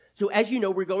So as you know,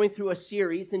 we're going through a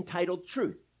series entitled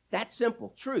Truth. That's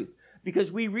simple, truth.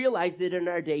 Because we realize that in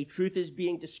our day, truth is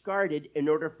being discarded in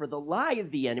order for the lie of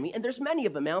the enemy, and there's many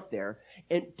of them out there,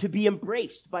 and to be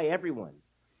embraced by everyone.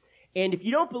 And if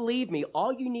you don't believe me,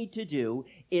 all you need to do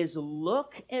is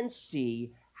look and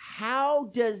see, how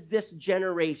does this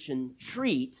generation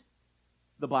treat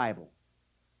the Bible,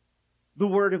 the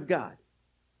Word of God?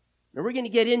 Now we're going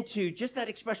to get into just that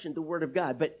expression, the Word of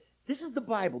God, but this is the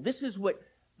Bible. This is what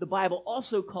the Bible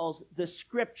also calls the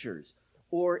Scriptures,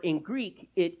 or in Greek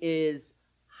it is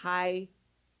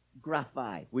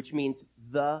hagiography, which means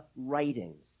the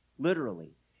writings, literally.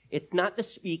 It's not the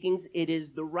speakings, it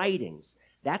is the writings.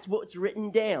 That's what's written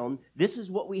down. This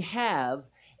is what we have,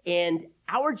 and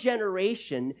our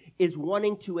generation is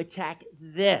wanting to attack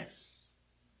this.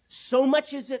 So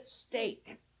much is at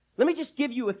stake. Let me just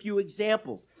give you a few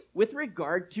examples with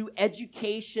regard to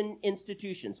education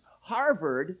institutions.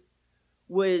 Harvard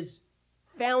was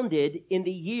founded in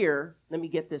the year, let me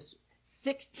get this,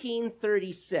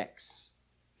 1636.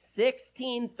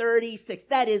 1636.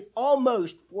 That is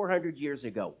almost 400 years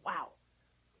ago.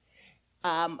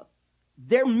 Wow.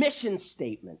 Their mission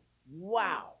statement,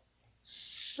 wow,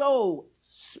 so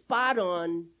spot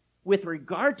on with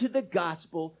regard to the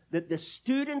gospel, that the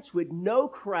students would know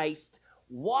Christ,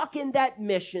 walk in that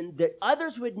mission, that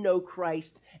others would know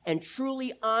Christ, and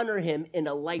truly honor him in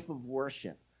a life of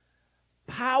worship.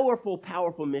 Powerful,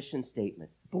 powerful mission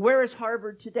statement. But where is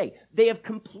Harvard today? They have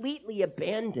completely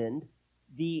abandoned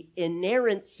the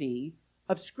inerrancy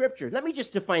of Scripture. Let me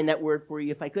just define that word for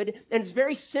you if I could. And it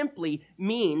very simply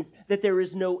means that there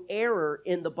is no error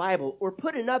in the Bible. Or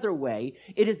put another way,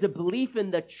 it is a belief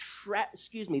in the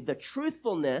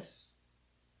truthfulness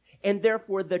and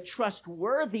therefore the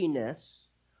trustworthiness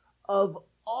of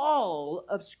all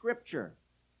of Scripture.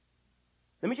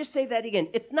 Let me just say that again.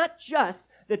 It's not just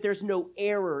that there's no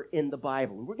error in the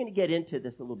Bible. And we're going to get into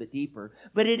this a little bit deeper.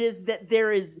 But it is that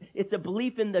it's a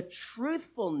belief in the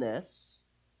truthfulness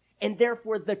and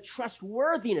therefore the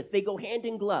trustworthiness. They go hand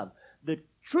in glove. The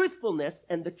truthfulness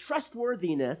and the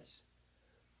trustworthiness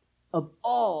of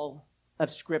all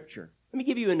of Scripture. Let me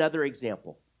give you another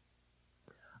example.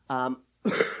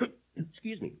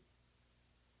 Excuse me.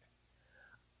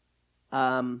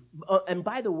 And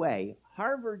by the way,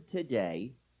 Harvard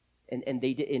today, and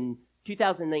they did, in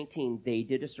 2019, they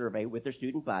did a survey with their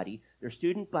student body. Their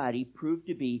student body proved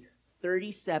to be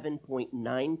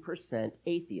 37.9%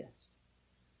 atheist.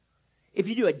 If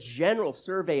you do a general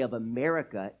survey of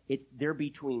America, they're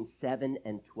between 7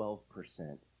 and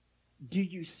 12%. Do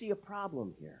you see a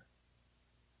problem here?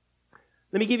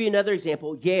 Let me give you another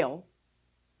example. Yale.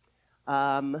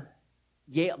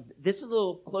 Yale. This is a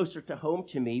little closer to home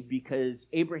to me because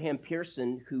Abraham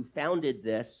Pearson, who founded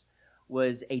this,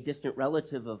 was a distant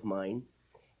relative of mine,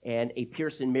 and a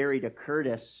Pearson married a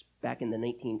Curtis back in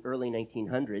the early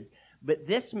 1900s. But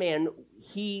this man,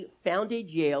 he founded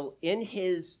Yale in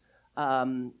his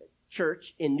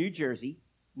church in New Jersey,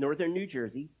 northern New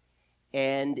Jersey,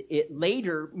 and it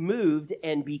later moved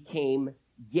and became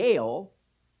Yale.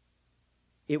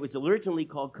 It was originally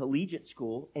called Collegiate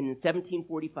School, and in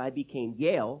 1745 became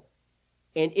Yale,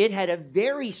 and it had a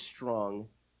very strong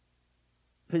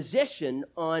position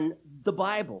on the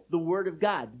Bible, the Word of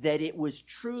God, that it was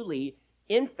truly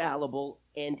infallible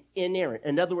and inerrant.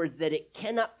 In other words, that it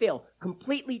cannot fail,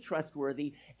 completely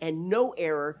trustworthy, and no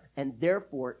error, and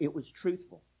therefore it was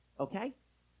truthful. Okay?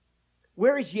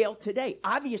 Where is Yale today?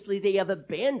 Obviously, they have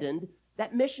abandoned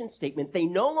that mission statement. They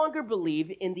no longer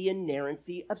believe in the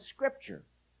inerrancy of Scripture.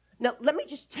 Now, let me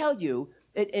just tell you,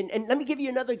 and let me give you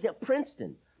another example.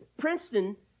 Princeton,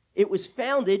 it was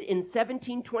founded in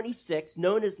 1726,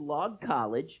 known as Log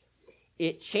College.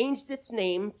 It changed its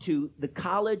name to the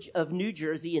College of New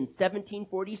Jersey in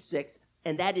 1746,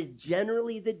 and that is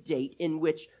generally the date in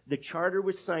which the charter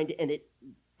was signed, and it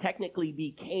technically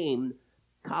became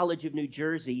College of New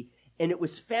Jersey, and it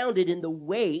was founded in the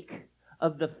wake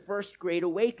of the First Great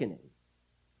Awakening.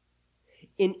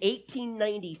 In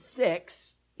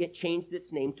 1896, it changed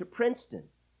its name to Princeton.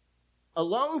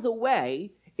 Along the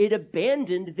way, it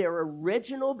abandoned their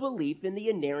original belief in the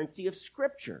inerrancy of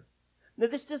Scripture. Now,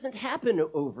 this doesn't happen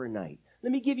overnight.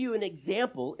 Let me give you an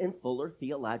example in Fuller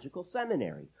Theological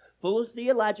Seminary. Fuller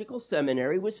Theological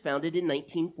Seminary was founded in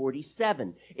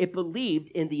 1947. It believed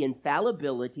in the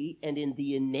infallibility and in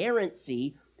the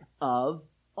inerrancy of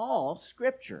all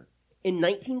Scripture. In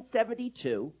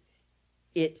 1972,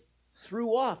 it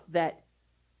threw off that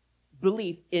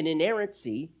belief in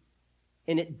inerrancy,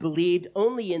 and it believed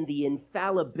only in the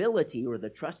infallibility or the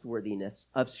trustworthiness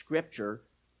of Scripture,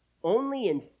 only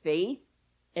in faith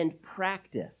and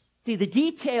practice. See, the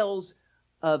details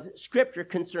of Scripture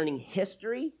concerning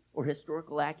history or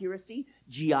historical accuracy,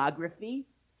 geography,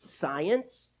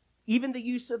 science, even the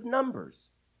use of numbers.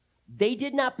 They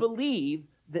did not believe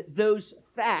that those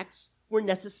facts were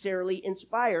necessarily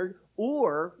inspired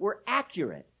or were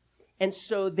accurate. And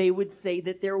so they would say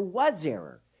that there was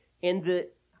error. And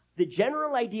the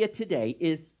general idea today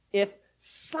is if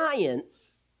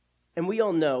science, and we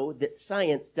all know that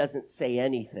science doesn't say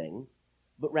anything,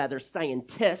 but rather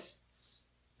scientists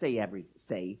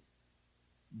say,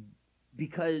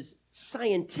 because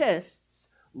scientists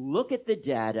look at the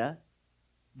data,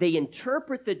 they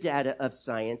interpret the data of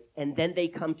science, and then they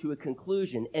come to a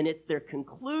conclusion. And it's their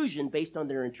conclusion based on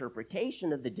their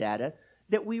interpretation of the data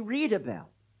that we read about.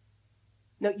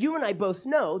 Now, you and I both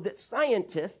know that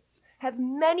scientists have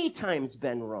many times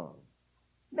been wrong.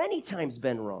 Many times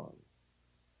been wrong.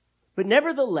 But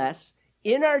nevertheless,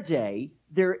 in our day,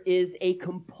 there is a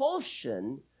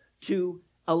compulsion to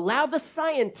allow the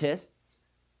scientists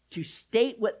to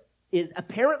state what is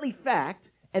apparently fact,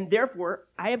 and therefore,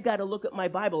 I have got to look at my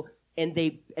Bible, and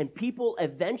people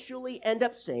eventually end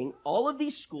up saying, all of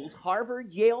these schools,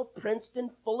 Harvard, Yale, Princeton,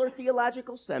 Fuller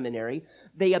Theological Seminary,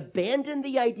 they abandon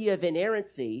the idea of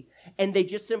inerrancy, and they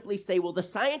just simply say, well, the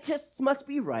scientists must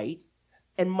be right,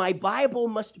 and my Bible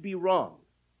must be wrong.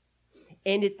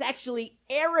 And it's actually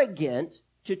arrogant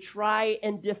to try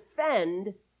and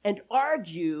defend and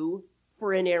argue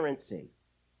for inerrancy.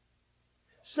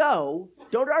 So,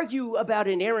 don't argue about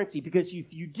inerrancy, because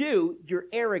if you do, you're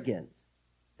arrogant.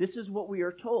 This is what we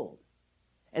are told.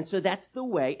 And so that's the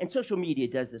way, and social media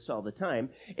does this all the time.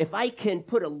 If I can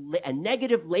put a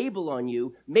negative label on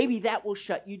you, maybe that will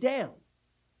shut you down.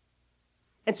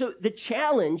 And so the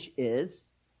challenge is,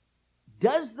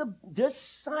 does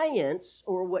science,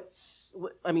 or what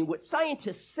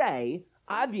scientists say,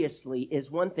 obviously is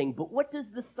one thing, but what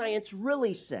does the science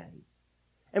really say?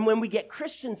 And when we get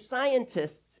Christian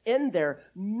scientists in there,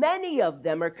 many of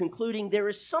them are concluding there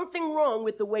is something wrong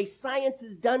with the way science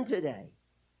is done today.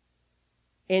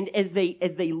 And as they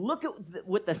look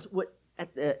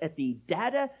at the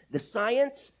data, the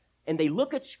science, and they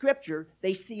look at Scripture,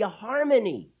 they see a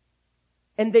harmony.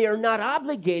 And they are not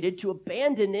obligated to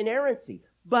abandon inerrancy.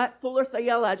 But Fuller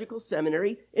Theological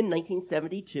Seminary in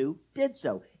 1972 did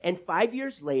so. And 5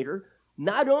 years later,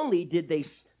 not only did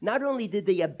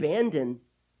they abandon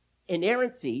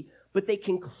inerrancy, but they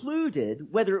concluded,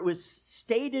 whether it was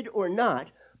stated or not,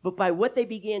 but by what they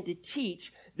began to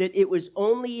teach, that it was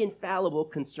only infallible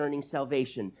concerning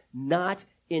salvation, not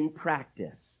in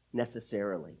practice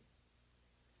necessarily.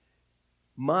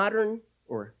 Modern,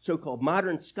 or so-called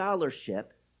modern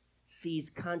scholarship,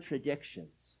 sees contradictions.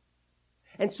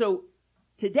 And so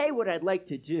today what I'd like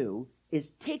to do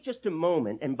is take just a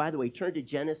moment, and by the way, turn to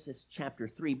Genesis chapter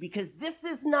 3, because this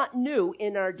is not new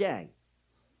in our day.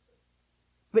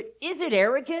 But is it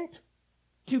arrogant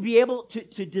to be able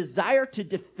to desire to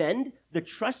defend the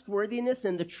trustworthiness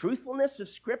and the truthfulness of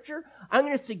Scripture? I'm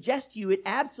going to suggest to you it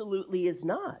absolutely is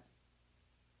not.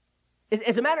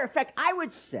 As a matter of fact, I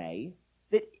would say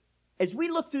that as we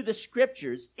look through the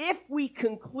Scriptures, if we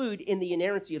conclude in the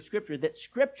inerrancy of Scripture that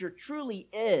Scripture truly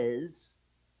is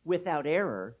without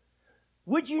error,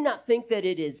 would you not think that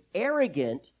it is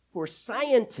arrogant for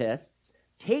scientists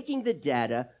taking the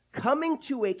data, coming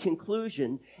to a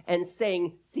conclusion, and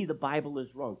saying, see, the Bible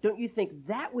is wrong? Don't you think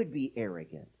that would be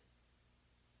arrogant?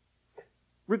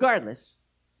 Regardless,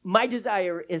 my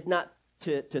desire is not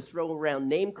to throw around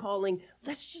name-calling.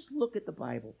 Let's just look at the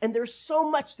Bible. And there's so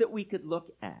much that we could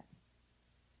look at.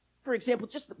 For example,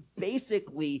 just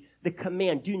basically the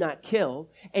command, do not kill,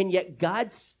 and yet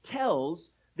God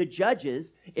tells the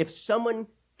judges, if someone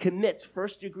commits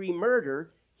first-degree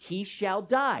murder, he shall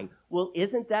die. Well,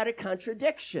 isn't that a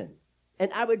contradiction?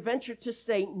 And I would venture to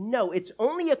say, no, it's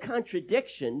only a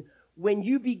contradiction when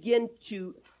you begin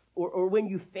to, or when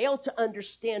you fail to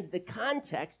understand the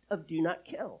context of do not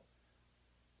kill.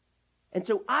 And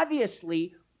so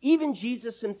obviously, even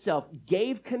Jesus himself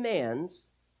gave commands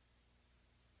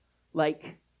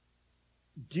like,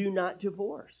 do not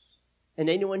divorce. And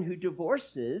anyone who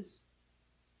divorces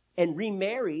and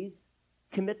remarries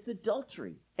commits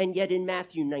adultery. And yet in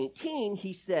Matthew 19,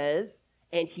 he says,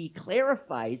 and he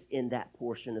clarifies in that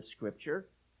portion of Scripture,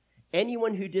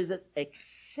 anyone who does it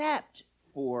except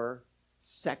for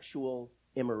sexual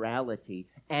immorality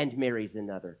and marries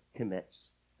another commits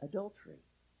adultery.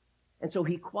 And so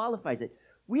he qualifies it.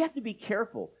 We have to be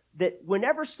careful that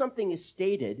whenever something is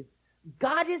stated,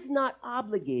 God is not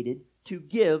obligated to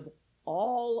give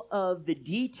all of the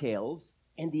details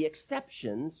and the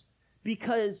exceptions,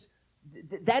 because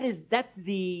that's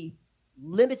the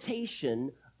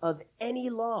limitation of any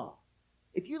law.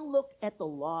 If you look at the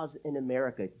laws in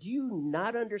America, do you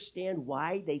not understand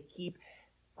why they keep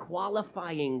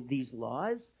qualifying these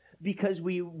laws? Because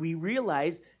we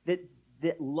realize that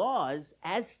laws,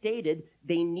 as stated,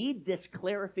 they need this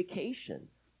clarification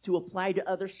to apply to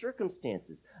other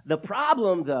circumstances. The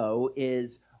problem, though,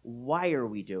 is why are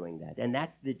we doing that? And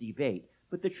that's the debate.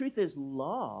 But the truth is,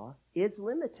 law is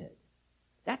limited.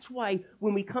 That's why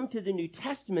when we come to the New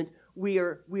Testament, we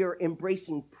are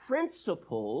embracing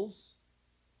principles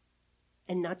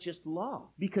and not just law,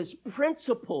 because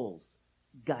principles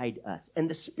guide us. And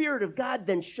the Spirit of God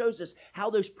then shows us how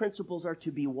those principles are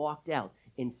to be walked out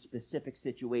in specific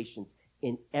situations,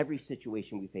 in every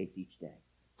situation we face each day.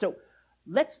 So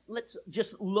let's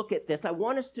just look at this. I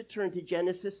want us to turn to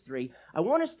Genesis 3. I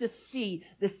want us to see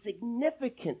the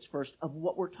significance first of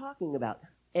what we're talking about.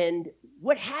 And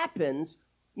what happens,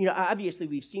 obviously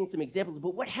we've seen some examples,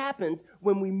 but what happens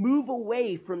when we move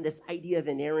away from this idea of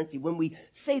inerrancy, when we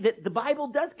say that the Bible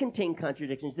does contain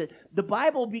contradictions, that the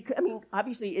Bible,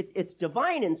 obviously it's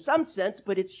divine in some sense,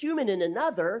 but it's human in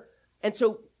another. And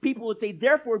so people would say,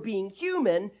 therefore, being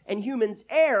human and humans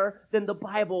err, then the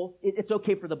Bible, it's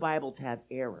okay for the Bible to have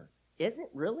error. Is it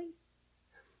really?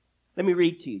 Let me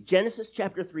read to you. Genesis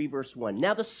chapter 3, verse 1.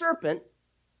 Now the serpent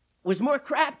was more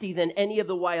crafty than any of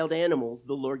the wild animals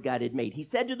the Lord God had made. He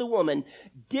said to the woman,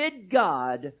 did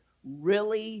God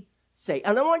really say,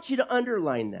 and I want you to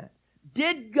underline that,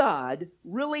 did God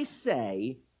really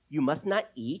say you must not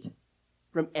eat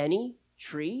from any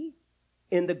tree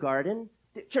in the garden?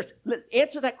 Church,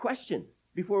 answer that question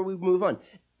before we move on.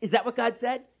 Is that what God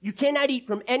said? You cannot eat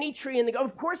from any tree in the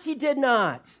garden. Of course he did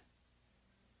not.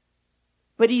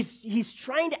 But he's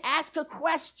trying to ask a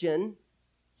question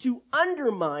to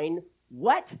undermine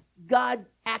what God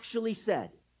actually said.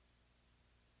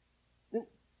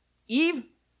 Eve,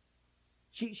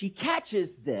 she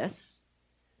catches this,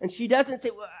 and she doesn't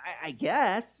say, well, I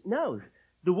guess. No.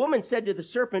 The woman said to the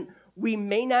serpent, we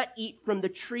may not eat from the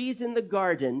trees in the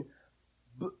garden.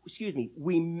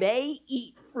 We may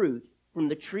eat fruit from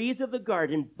the trees of the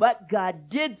garden, but God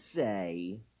did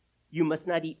say, you must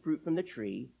not eat fruit from the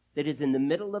tree that is in the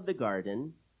middle of the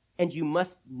garden, and you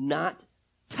must not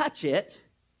touch it,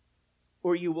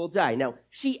 or you will die. Now,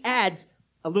 she adds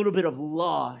a little bit of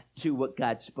law to what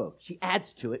God spoke. She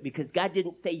adds to it because God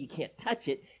didn't say you can't touch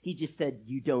it. He just said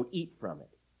you don't eat from it.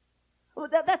 Well,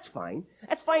 that's fine.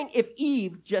 That's fine if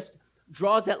Eve just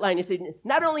draws that line and says,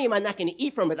 not only am I not going to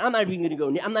eat from it, I'm not even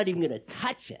going to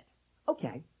touch it.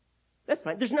 Okay, that's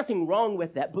fine. There's nothing wrong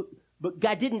with that, but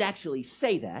God didn't actually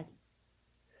say that.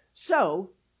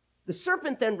 So the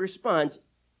serpent then responds,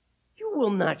 you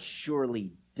will not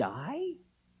surely die.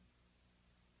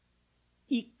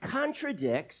 He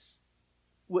contradicts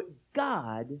what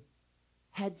God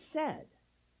had said.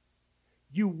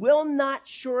 You will not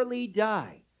surely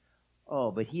die.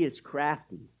 Oh, but he is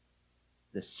crafty.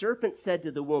 The serpent said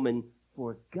to the woman,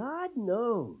 for God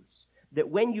knows that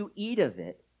when you eat of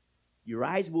it, your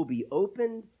eyes will be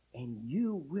opened and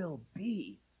you will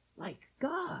be like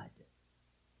God,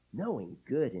 knowing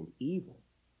good and evil.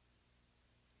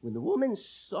 When the woman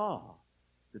saw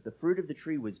that the fruit of the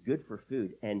tree was good for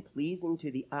food and pleasing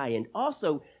to the eye and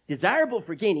also desirable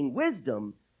for gaining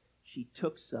wisdom, she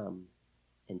took some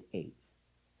and ate.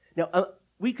 Now,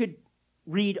 we could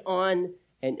read on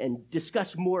and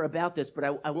discuss more about this, but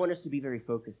I want us to be very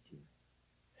focused here.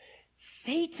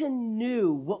 Satan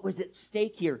knew what was at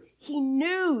stake here. He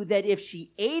knew that if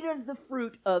she ate of the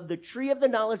fruit of the tree of the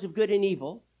knowledge of good and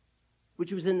evil,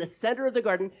 which was in the center of the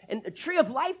garden, and the tree of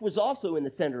life was also in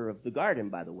the center of the garden,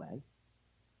 by the way,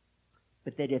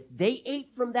 but that if they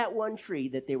ate from that one tree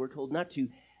that they were told not to,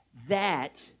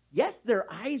 that, yes, their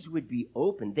eyes would be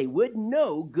opened. They would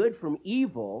know good from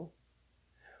evil,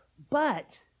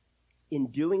 but in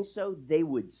doing so, they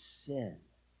would sin.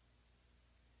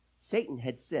 Satan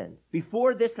had sinned.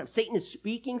 Before this time, Satan is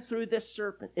speaking through this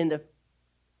serpent. In the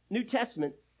New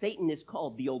Testament, Satan is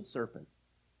called the old serpent.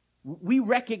 We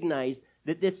recognize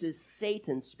that this is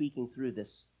Satan speaking through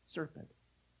this serpent.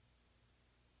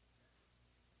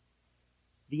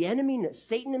 The enemy,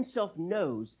 Satan himself,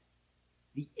 knows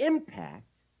the impact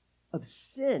of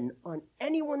sin on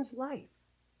anyone's life.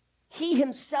 He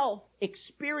himself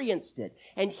experienced it,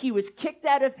 and he was kicked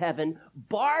out of heaven,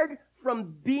 barred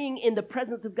from being in the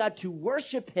presence of God to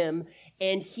worship him,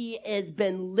 and he has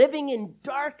been living in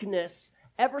darkness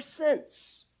ever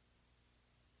since.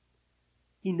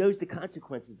 He knows the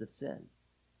consequences of sin.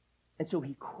 And so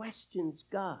he questions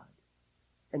God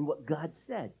and what God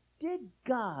said. Did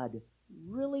God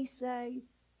really say?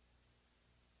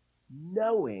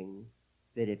 Knowing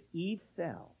that if Eve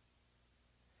fell,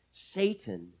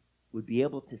 Satan would be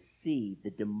able to see the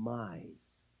demise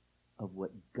of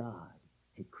what God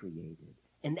had created.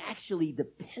 And actually the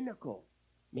pinnacle,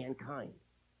 mankind,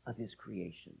 of his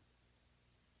creation.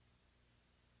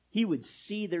 He would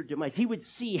see their demise. He would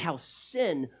see how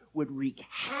sin would wreak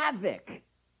havoc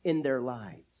in their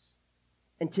lives.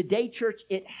 And today, church,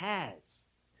 it has.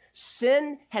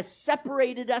 Sin has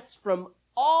separated us from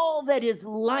all that is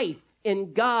life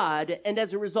in God, and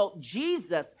as a result,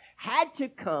 Jesus had to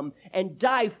come and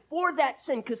die for that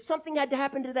sin because something had to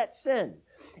happen to that sin.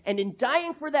 And in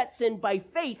dying for that sin by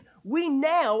faith, we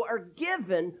now are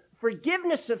given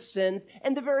forgiveness of sins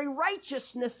and the very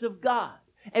righteousness of God.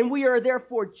 And we are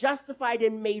therefore justified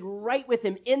and made right with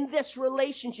him in this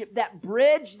relationship, that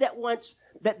bridge that once,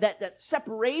 that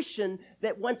separation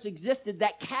that once existed,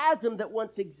 that chasm that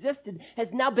once existed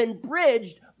has now been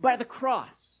bridged by the cross.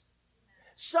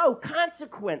 So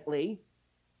consequently,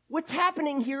 what's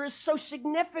happening here is so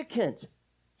significant.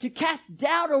 To cast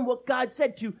doubt on what God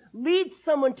said, to lead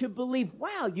someone to believe,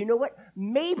 wow, you know what?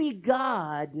 Maybe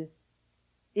God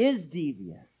is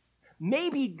devious.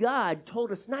 Maybe God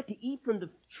told us not to eat from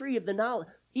the tree of the knowledge,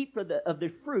 eat from of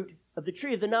the fruit of the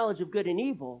tree of the knowledge of good and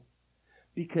evil,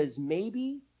 because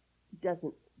maybe he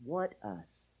doesn't want us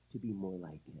to be more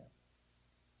like him.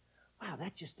 Wow,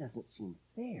 that just doesn't seem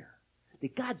fair.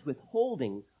 That God's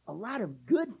withholding a lot of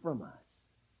good from us.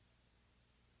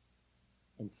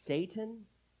 And Satan,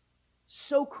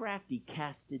 so crafty,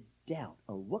 casted doubt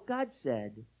on what God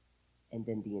said and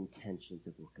then the intentions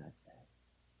of what God said.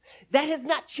 That has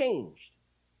not changed.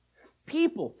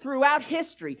 People throughout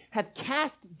history have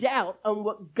cast doubt on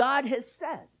what God has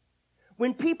said.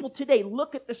 When people today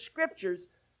look at the scriptures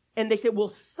and they say, well,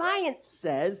 science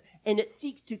says, and it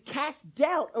seeks to cast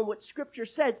doubt on what scripture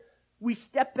says, we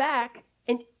step back,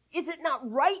 and is it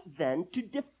not right then to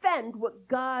defend what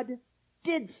God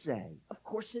did say? Of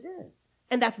course it is.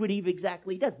 And that's what Eve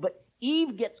exactly does. But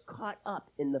Eve gets caught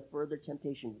up in the further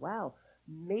temptation. Wow,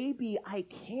 maybe I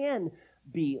can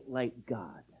be like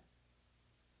God.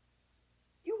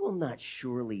 You will not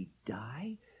surely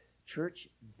die. Church,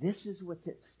 this is what's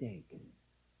at stake.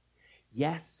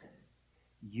 Yes,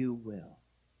 you will.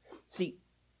 See,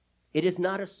 it is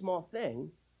not a small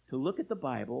thing to look at the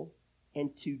Bible and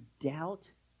to doubt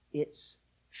its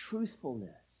truthfulness.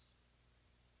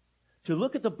 To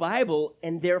look at the Bible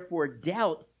and therefore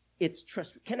doubt its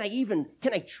trust. Can I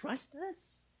trust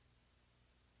this?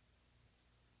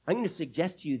 I'm going to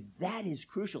suggest to you that is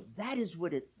crucial.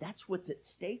 That's what's at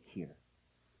stake here.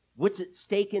 What's at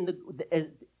stake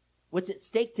what's at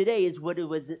stake today is what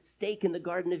was at stake in the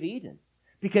Garden of Eden.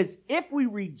 Because if we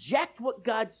reject what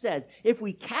God says, if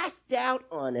we cast doubt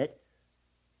on it,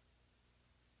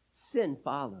 sin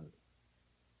followed.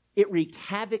 It wreaked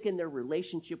havoc in their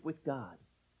relationship with God.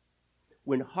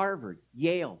 When Harvard,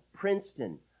 Yale,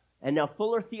 Princeton, and now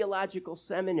Fuller Theological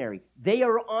Seminary, they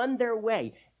are on their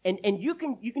way. And you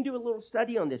can do a little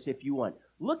study on this if you want.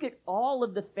 Look at all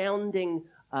of the founding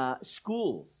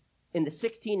schools in the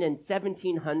 16 and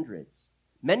 1700s.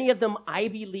 Many of them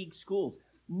Ivy League schools.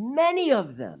 Many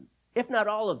of them, if not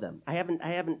all of them, I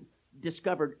haven't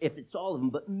discovered if it's all of them,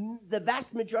 but the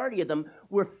vast majority of them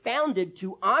were founded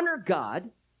to honor God,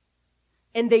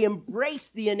 and they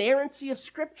embraced the inerrancy of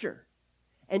Scripture.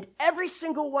 And every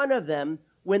single one of them,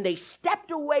 when they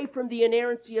stepped away from the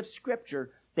inerrancy of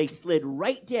Scripture, they slid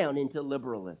right down into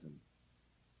liberalism.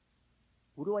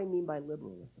 What do I mean by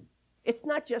liberalism? It's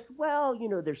not just, well,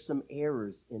 there's some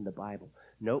errors in the Bible.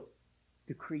 Nope.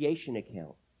 The creation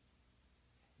account,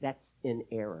 that's in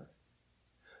error.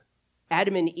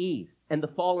 Adam and Eve and the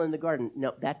fall in the garden,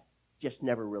 no, that just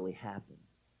never really happened.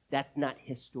 That's not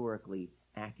historically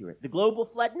accurate. The global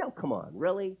flood, no, come on,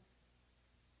 really?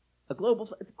 A global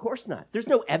flood? Of course not. There's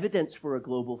no evidence for a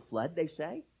global flood, they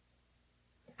say.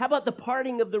 How about the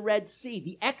parting of the Red Sea,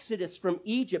 the exodus from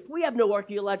Egypt? We have no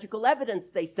archaeological evidence,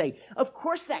 they say. Of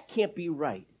course that can't be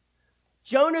right.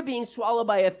 Jonah being swallowed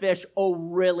by a fish, oh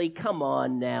really, come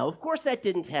on now. Of course that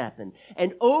didn't happen.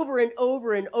 And over and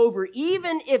over and over,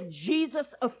 even if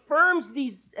Jesus affirms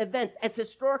these events as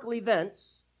historical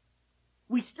events,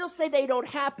 we still say they don't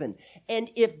happen. And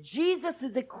if Jesus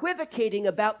is equivocating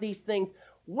about these things,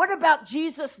 what about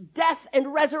Jesus' death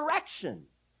and resurrection?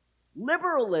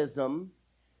 Liberalism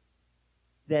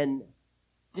then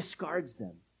discards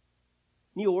them.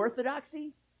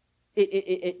 Neo-orthodoxy,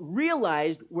 it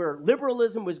realized where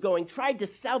liberalism was going, tried to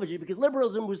salvage it, because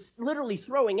liberalism was literally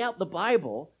throwing out the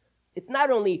Bible. It's not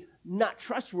only not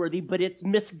trustworthy, but it's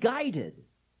misguided.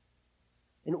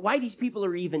 And why these people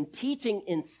are even teaching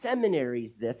in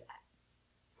seminaries this,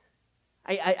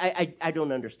 I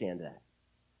don't understand that.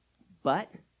 But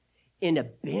in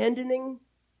abandoning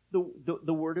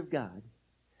the Word of God,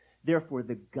 therefore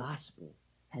the gospel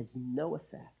has no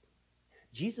effect.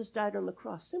 Jesus died on the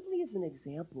cross simply as an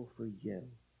example for you.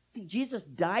 See, Jesus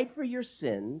died for your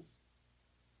sins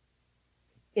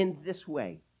in this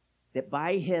way, that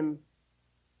by him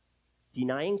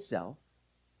denying self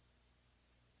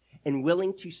and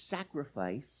willing to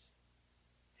sacrifice,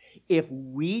 if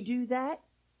we do that,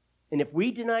 and if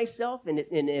we deny self, and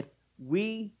if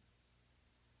we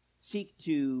seek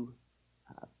to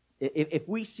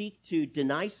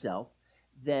deny self,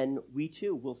 then we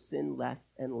too will sin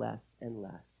less and less and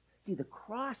less. See, the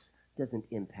cross doesn't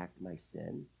impact my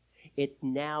sin. It's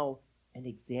now an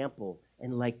example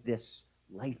and like this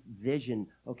life vision.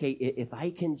 Okay, if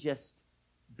I can just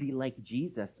be like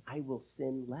Jesus, I will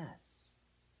sin less.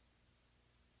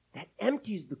 That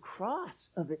empties the cross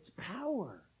of its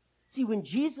power. See, when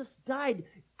Jesus died,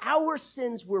 our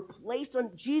sins were placed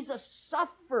on. Jesus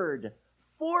suffered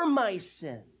for my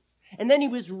sins. And then he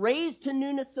was raised to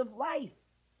newness of life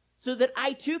so that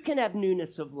I too can have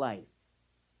newness of life.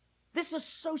 This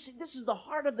is the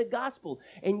heart of the gospel.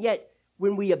 And yet,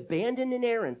 when we abandon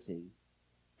inerrancy,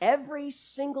 every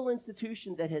single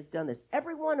institution that has done this,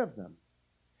 every one of them,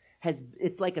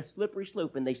 it's like a slippery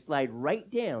slope, and they slide right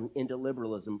down into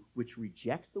liberalism, which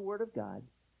rejects the Word of God.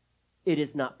 It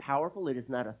is not powerful. It is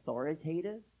not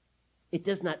authoritative. It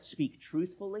does not speak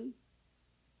truthfully.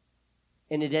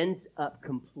 And it ends up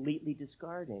completely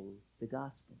discarding the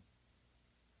gospel.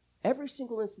 Every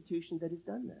single institution that has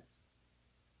done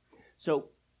this. So,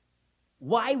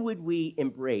 why would we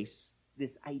embrace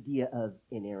this idea of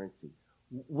inerrancy?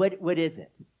 What is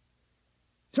it?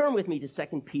 Turn with me to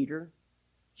 2 Peter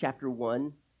chapter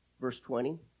 1, verse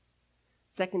 20.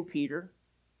 2 Peter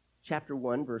chapter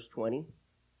 1, verse 20.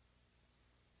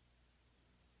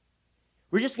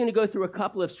 We're just going to go through a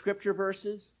couple of scripture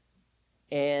verses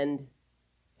and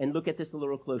look at this a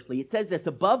little closely. It says this: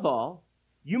 above all,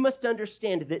 you must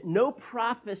understand that no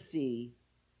prophecy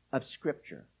of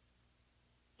Scripture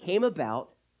came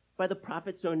about by the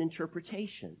prophet's own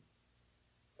interpretation.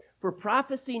 For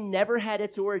prophecy never had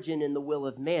its origin in the will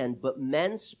of man, but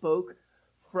men spoke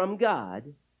from God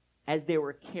as they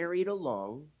were carried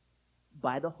along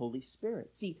by the Holy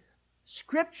Spirit. See,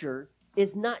 Scripture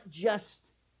is not just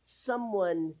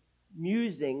someone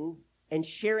musing and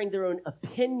sharing their own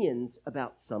opinions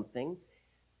about something.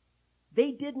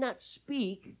 They did not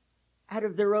speak out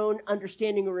of their own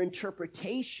understanding or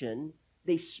interpretation.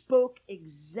 They spoke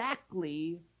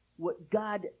exactly what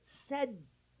God said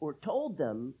or told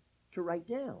them to write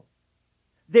down.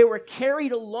 They were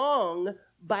carried along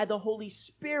by the Holy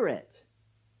Spirit,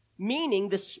 meaning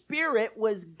the Spirit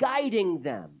was guiding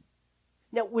them.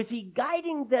 Now, was he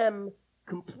guiding them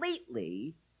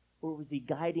completely, or was he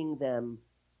guiding them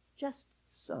just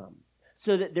some?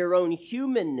 So that their own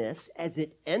humanness, as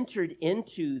it entered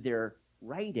into their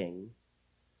writing,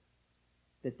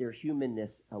 that their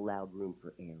humanness allowed room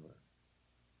for error.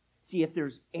 See, if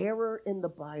there's error in the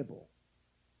Bible,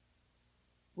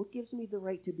 what gives me the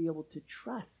right to be able to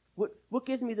trust? What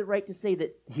gives me the right to say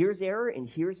that here's error and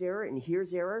here's error and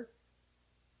here's error?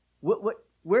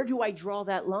 Where do I draw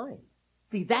that line?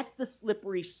 See, that's the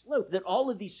slippery slope that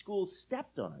all of these schools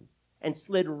stepped on and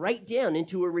slid right down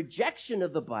into a rejection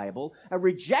of the Bible, a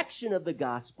rejection of the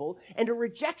gospel, and a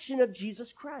rejection of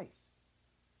Jesus Christ.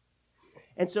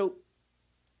 And so,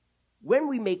 when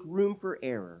we make room for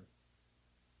error,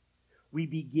 we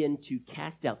begin to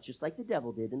cast out, just like the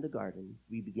devil did in the garden,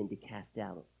 we begin to cast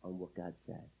out on what God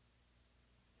said.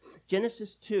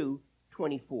 Genesis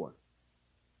 2:24.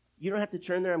 You don't have to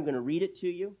turn there. I'm going to read it to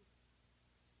you.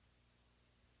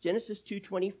 Genesis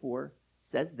 2:24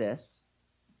 says this: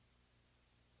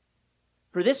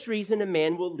 for this reason, a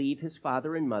man will leave his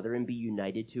father and mother and be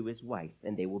united to his wife,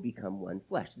 and they will become one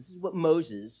flesh. This is what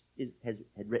Moses had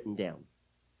written down.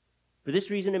 For this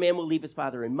reason, a man will leave his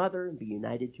father and mother and be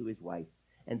united to his wife,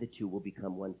 and the two will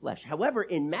become one flesh. However,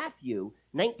 in Matthew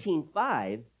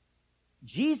 19:5,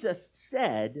 Jesus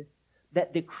said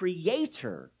that the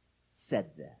Creator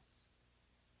said this.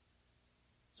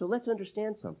 So let's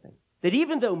understand something. That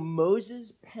even though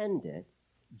Moses penned it,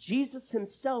 Jesus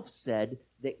himself said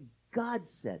that God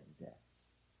said this.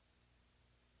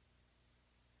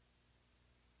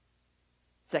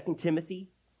 2 Timothy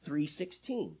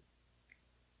 3:16.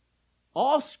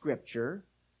 All Scripture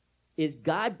is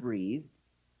God-breathed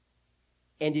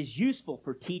and is useful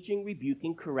for teaching,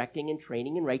 rebuking, correcting, and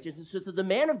training in righteousness, so that the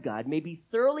man of God may be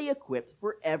thoroughly equipped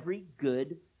for every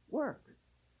good work.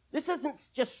 This doesn't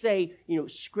just say,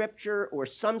 Scripture or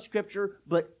some Scripture,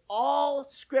 but all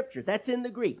Scripture. That's in the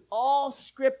Greek. All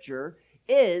Scripture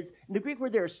is, in the Greek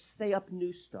word there is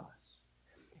theopneustos.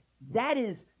 That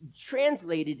is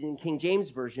translated in King James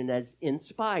Version as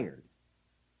inspired.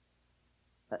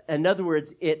 In other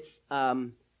words, it's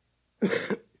the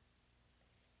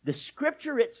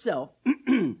Scripture itself,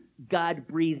 God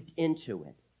breathed into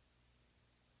it.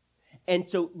 And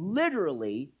so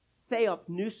literally,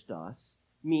 theopneustos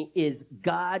is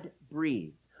God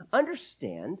breathed.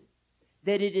 Understand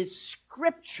that it is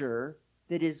Scripture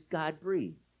that is God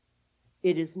breathed.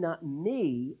 It is not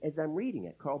me as I'm reading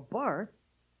it. Karl Barth,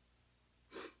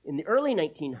 in the early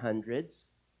 1900s,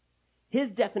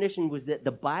 his definition was that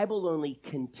the Bible only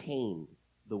contained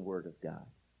the Word of God.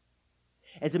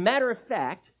 As a matter of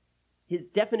fact, his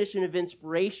definition of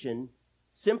inspiration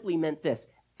simply meant this: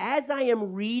 as I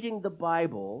am reading the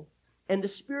Bible and the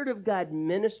Spirit of God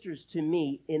ministers to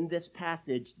me in this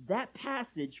passage, that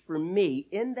passage for me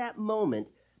in that moment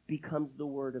becomes the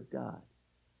Word of God.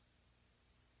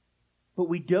 But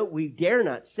we dare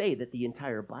not say that the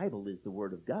entire Bible is the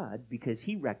Word of God, because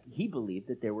he believed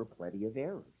that there were plenty of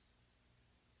errors.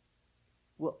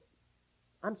 Well,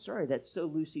 I'm sorry, that's so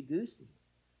loosey-goosey.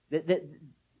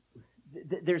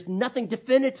 There's nothing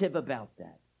definitive about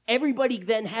that. Everybody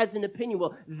then has an opinion.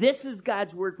 Well, this is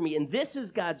God's word for me, and this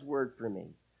is God's word for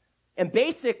me. And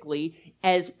basically,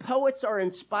 as poets are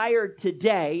inspired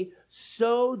today,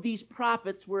 so these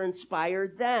prophets were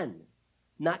inspired then,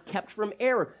 not kept from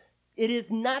error. It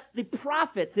is not the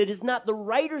prophets, it is not the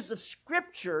writers of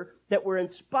Scripture that were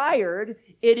inspired.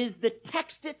 It is the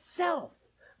text itself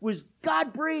was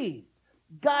God-breathed.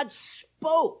 God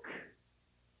spoke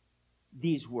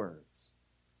these words.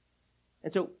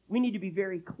 And so we need to be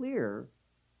very clear,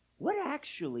 what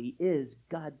actually is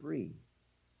God-breathed?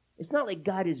 It's not like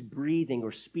God is breathing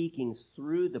or speaking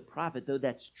through the prophet, though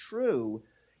that's true.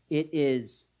 It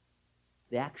is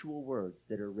the actual words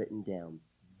that are written down.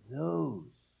 Those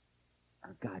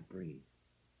are God-breathed.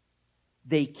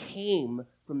 They came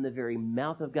from the very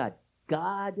mouth of God.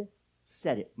 God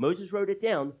said it. Moses wrote it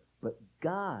down, but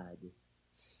God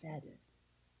said it.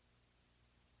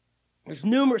 There's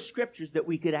numerous scriptures that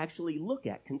we could actually look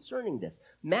at concerning this.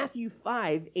 Matthew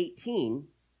 5:18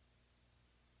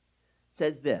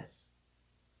 says this.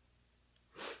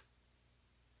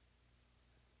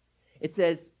 It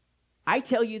says, I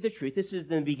tell you the truth. This is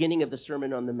the beginning of the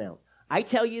Sermon on the Mount. I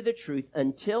tell you the truth,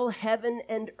 until heaven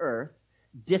and earth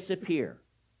disappear,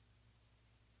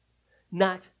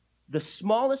 not the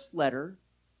smallest letter,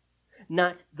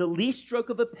 not the least stroke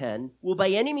of a pen, will by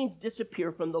any means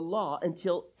disappear from the law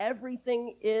until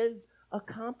everything is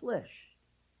accomplished.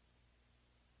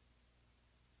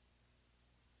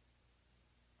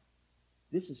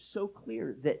 This is so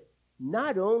clear that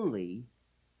not only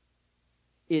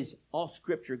is all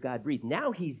Scripture God-breathed,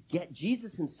 now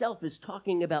Jesus himself is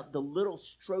talking about the little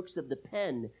strokes of the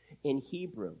pen in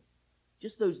Hebrew.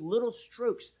 Just those little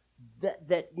strokes that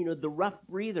the rough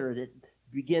breather that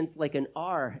begins like an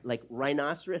R, like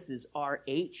rhinoceros is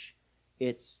RH.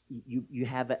 It's you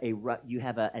have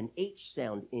an H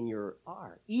sound in your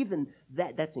R. Even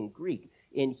that's in Greek.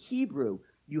 In Hebrew,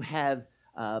 you have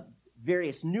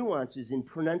various nuances in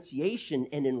pronunciation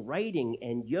and in writing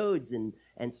and yods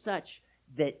and such,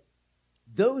 that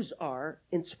those are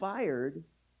inspired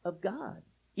of God.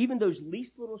 Even those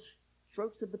least little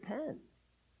strokes of the pen.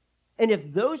 And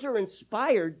if those are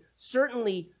inspired,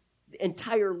 certainly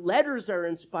entire letters are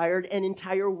inspired and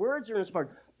entire words are inspired.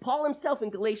 Paul himself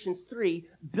in Galatians 3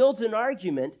 builds an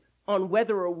argument on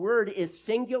whether a word is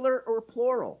singular or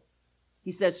plural.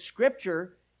 He says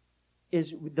Scripture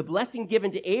is the blessing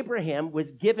given to Abraham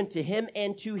was given to him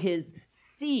and to his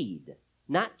seed,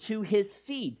 not to his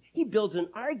seeds. He builds an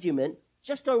argument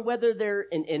just on whether they're,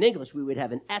 in English we would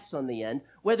have an S on the end,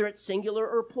 whether it's singular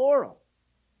or plural.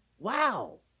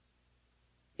 Wow.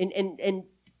 And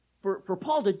for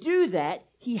Paul to do that,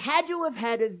 he had to have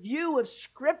had a view of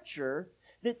Scripture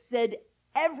that said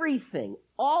everything,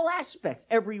 all aspects,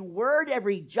 every word,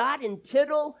 every jot and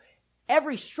tittle,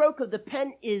 every stroke of the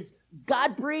pen is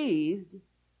God-breathed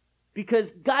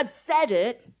because God said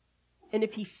it, and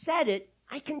if he said it,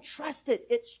 I can trust it.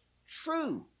 It's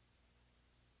true.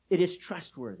 It is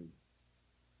trustworthy.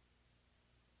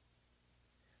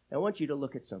 I want you to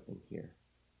look at something here.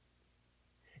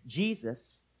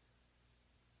 Jesus,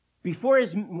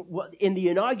 in the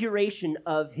inauguration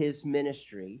of his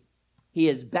ministry, he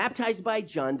is baptized by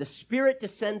John, the Spirit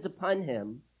descends upon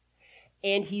him,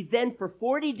 and he then for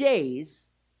 40 days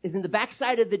is in the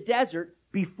backside of the desert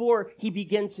before he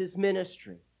begins his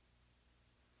ministry.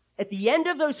 At the end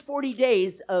of those 40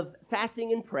 days of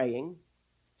fasting and praying,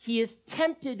 he is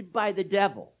tempted by the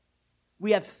devil.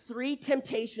 We have 3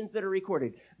 temptations that are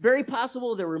recorded. Very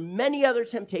possible there were many other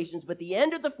temptations, but at the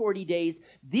end of the 40 days,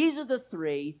 these are the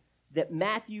 3 that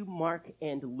Matthew, Mark,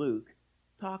 and Luke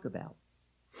talk about.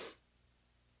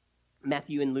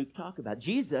 Matthew and Luke talk about.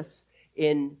 Jesus,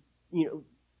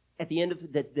 at the end of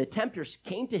the tempters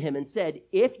came to him and said,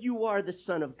 if you are the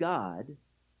Son of God,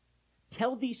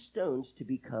 tell these stones to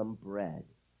become bread.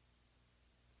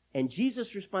 And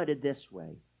Jesus responded this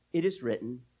way, it is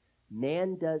written,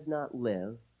 man does not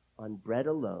live on bread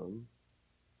alone,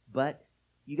 but,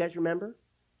 you guys remember?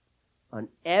 On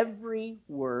every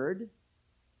word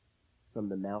from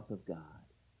the mouth of God.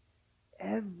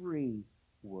 Every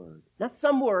word. Not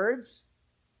some words.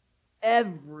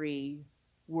 Every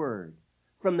word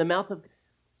from the mouth of God.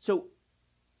 So,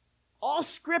 all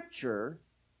Scripture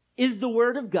is the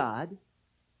Word of God.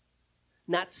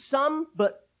 Not some,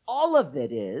 but all of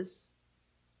it is.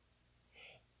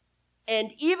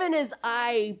 And even as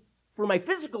I, for my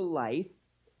physical life,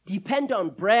 depend on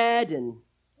bread and,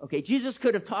 Jesus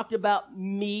could have talked about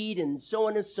meat and so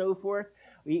on and so forth.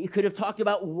 He could have talked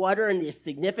about water and the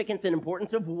significance and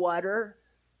importance of water.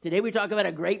 Today we talk about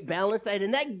a great balanced diet,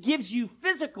 and that gives you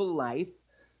physical life.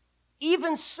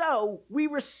 Even so, we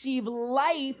receive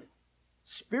life,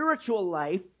 spiritual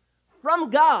life, from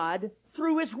God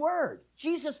through His Word.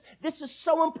 Jesus, this is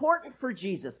so important for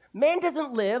Jesus. Man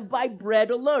doesn't live by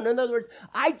bread alone. In other words,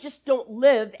 I just don't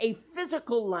live a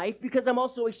physical life because I'm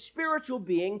also a spiritual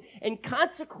being, and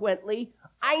consequently,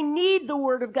 I need the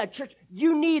Word of God. Church,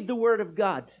 you need the Word of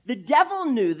God. The devil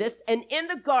knew this, and in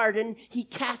the garden, he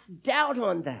cast doubt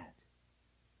on that.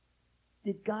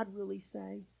 Did God really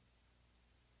say?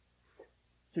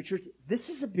 So, church, this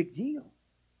is a big deal.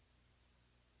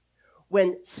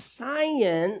 When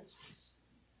scientists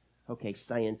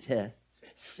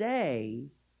say,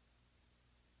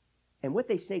 and what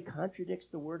they say contradicts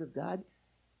the Word of God,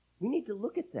 we need to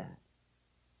look at that.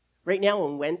 Right now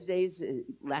on Wednesdays,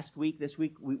 last week, this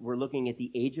week, we're looking at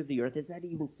the age of the earth. Is that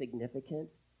even significant?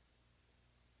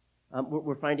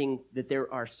 We're finding that there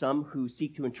are some who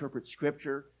seek to interpret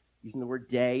Scripture using the word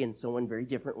day and so on very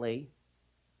differently.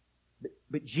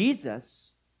 But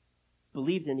Jesus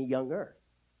believed in a young earth.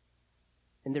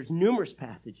 And there's numerous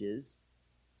passages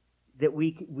that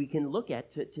we can look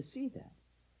at to see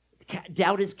that.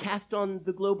 Doubt is cast on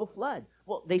the global flood.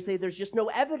 Well, they say there's just no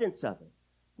evidence of it.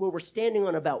 Well, we're standing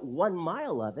on about 1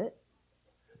 mile of it.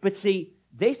 But see,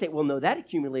 they say, well, no, that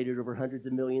accumulated over hundreds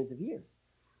of millions of years.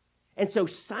 And so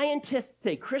scientists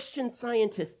today, Christian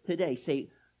scientists today say,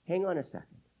 hang on a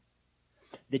second.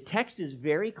 The text is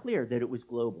very clear that it was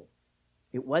global.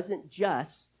 It wasn't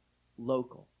just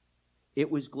local. It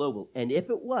was global. And if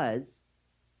it was,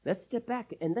 let's step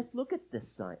back and let's look at the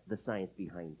science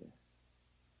behind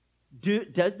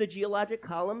this. Does the geologic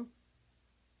column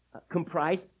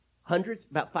comprise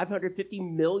about 550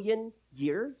 million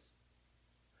years?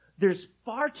 There's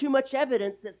far too much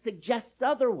evidence that suggests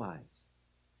otherwise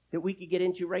that we could get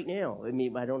into right now. I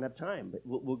mean, I don't have time, but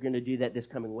we're going to do that this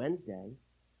coming Wednesday.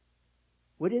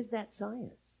 What is that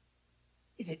science?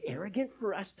 Is it arrogant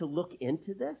for us to look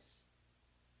into this?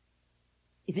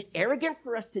 Is it arrogant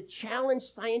for us to challenge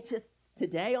scientists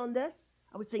today on this?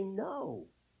 I would say no.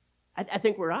 I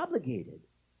think we're obligated.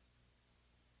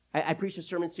 I preached a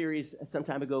sermon series some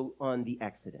time ago on the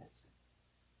Exodus.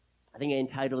 I think I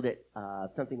entitled it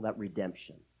something about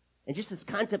redemption. And just this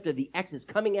concept of the Exodus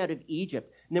coming out of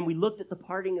Egypt. And then we looked at the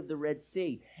parting of the Red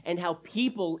Sea and how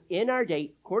people in our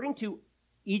day, according to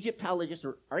Egyptologists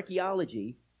or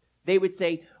archaeology, they would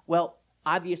say, well,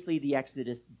 obviously the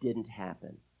Exodus didn't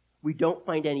happen. We don't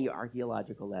find any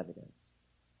archaeological evidence.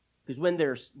 Because when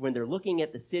they're looking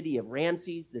at the city of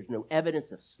Ramses, there's no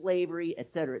evidence of slavery,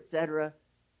 et cetera, et cetera.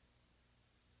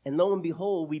 And lo and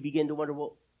behold, we begin to wonder,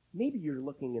 well, maybe you're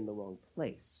looking in the wrong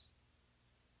place.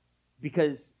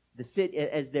 Because the city,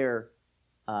 as they're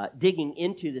digging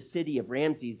into the city of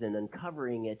Ramses and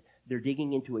uncovering it, they're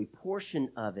digging into a portion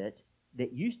of it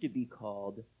that used to be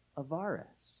called Avaris.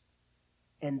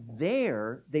 And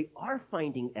there, they are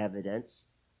finding evidence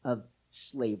of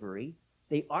slavery.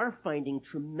 They are finding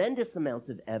tremendous amounts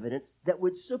of evidence that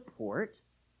would support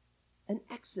an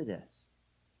exodus.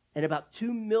 And about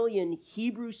 2 million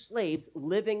Hebrew slaves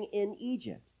living in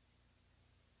Egypt.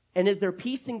 And as they're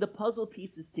piecing the puzzle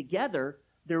pieces together,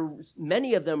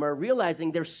 many of them are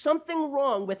realizing there's something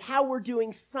wrong with how we're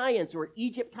doing science or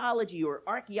Egyptology or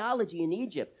archaeology in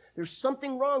Egypt. There's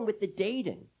something wrong with the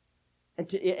dating. And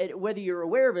whether you're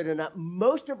aware of it or not,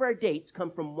 most of our dates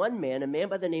come from one man, a man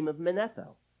by the name of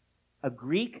Manetho, a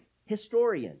Greek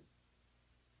historian.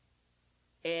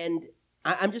 And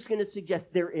I'm just going to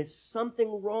suggest there is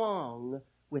something wrong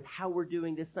with how we're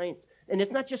doing this science. And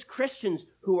it's not just Christians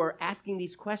who are asking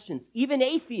these questions. Even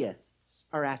atheists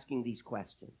are asking these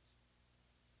questions.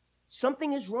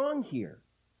 Something is wrong here.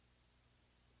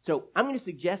 So I'm going to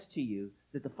suggest to you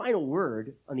that the final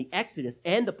word on the Exodus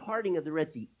and the parting of the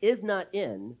Red Sea is not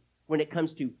in when it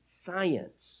comes to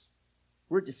science.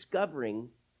 We're discovering,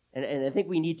 and I think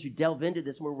we need to delve into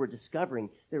this more, we're discovering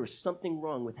there is something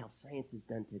wrong with how science is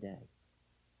done today.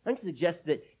 I'm going to suggest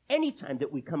that anytime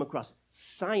that we come across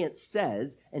science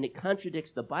says and it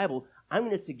contradicts the Bible, I'm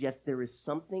going to suggest there is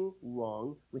something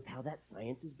wrong with how that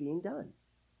science is being done.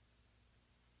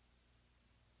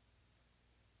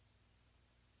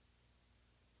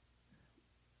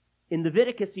 In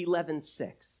Leviticus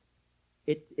 11:6,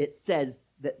 it says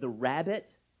that the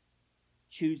rabbit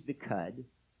chews the cud,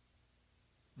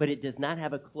 but it does not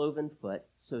have a cloven foot,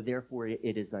 so therefore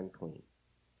it is unclean.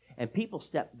 And people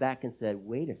stepped back and said,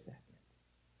 wait a second.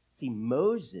 See,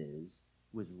 Moses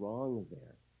was wrong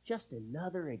there. Just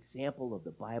another example of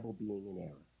the Bible being in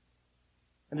error.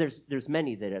 And there's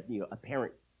many that have,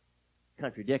 apparent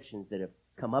contradictions that have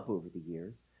come up over the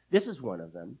years. This is one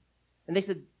of them. And they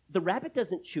said, the rabbit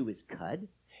doesn't chew his cud.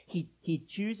 He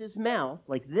chews his mouth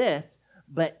like this,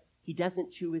 but he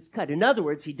doesn't chew his cud. In other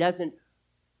words, he doesn't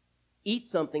eat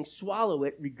something, swallow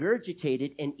it, regurgitate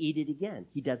it, and eat it again.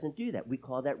 He doesn't do that. We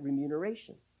call that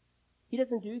remuneration. He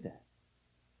doesn't do that.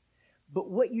 But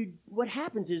what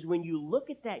happens is when you look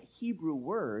at that Hebrew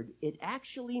word, it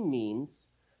actually means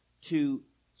to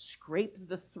scrape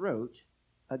the throat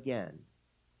again.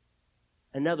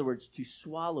 In other words, to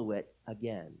swallow it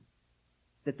again.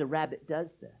 That the rabbit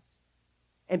does this.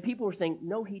 And people were saying,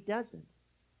 no, he doesn't.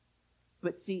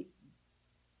 But see,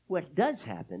 what does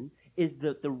happen is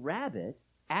that the rabbit,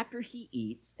 after he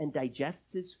eats and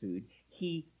digests his food,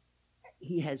 he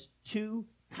has two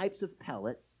types of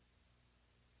pellets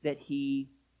that he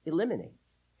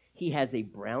eliminates. He has a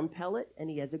brown pellet and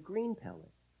he has a green pellet.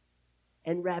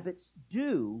 And rabbits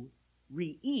do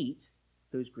re-eat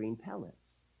those green pellets.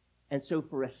 And so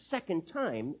for a second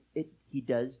time, he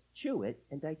does chew it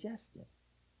and digest it.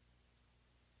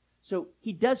 So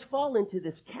he does fall into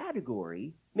this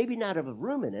category, maybe not of a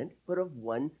ruminant, but of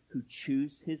one who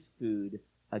chews his food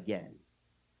again.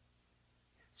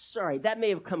 Sorry, that may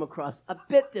have come across a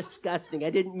bit disgusting. I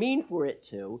didn't mean for it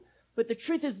to. But the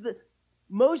truth is that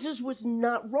Moses was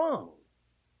not wrong.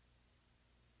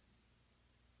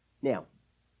 Now,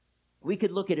 we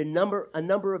could look at a number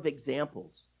of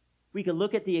examples. We could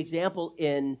look at the example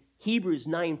in Hebrews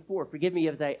 9:4. Forgive me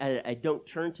if I don't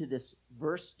turn to this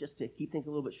verse just to keep things a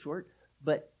little bit short.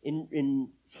 But in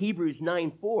Hebrews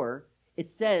 9:4, it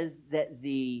says that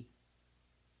the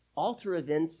altar of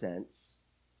incense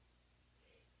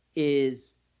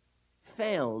is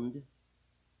found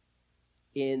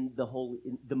in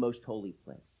the most holy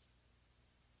place.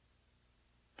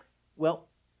 Well,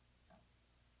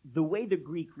 the way the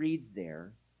Greek reads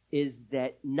there is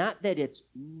that not that it's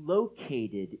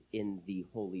located in the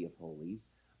Holy of Holies,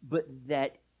 but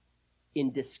that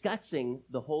in discussing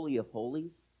the Holy of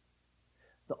Holies,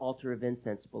 the altar of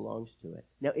incense belongs to it.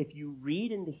 Now, if you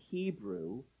read in the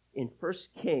Hebrew in 1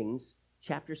 Kings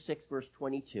chapter 6, verse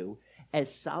 22,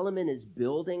 as Solomon is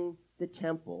building the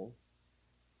temple,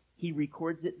 he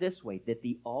records it this way, that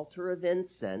the altar of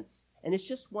incense, and it's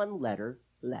just one letter,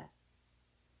 le,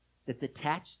 that's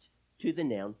attached to the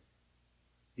noun,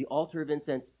 the altar of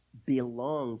incense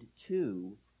belonged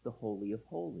to the Holy of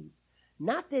Holies.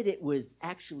 Not that it was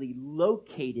actually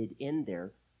located in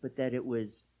there, but that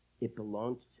it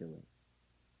belonged to it.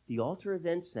 The altar of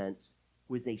incense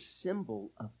was a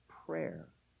symbol of prayer.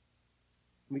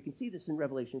 And we can see this in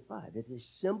Revelation 5. It's a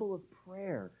symbol of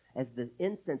prayer as the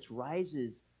incense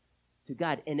rises to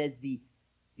God. And as the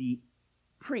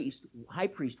high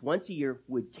priest, once a year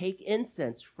would take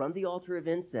incense from the altar of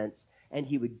incense, and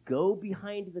he would go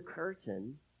behind the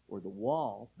curtain or the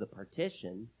wall, the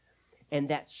partition, and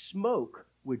that smoke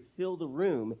would fill the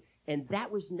room, and that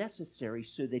was necessary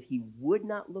so that he would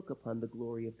not look upon the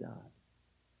glory of God.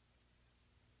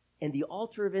 And the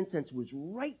altar of incense was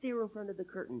right there in front of the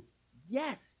curtain.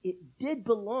 Yes, it did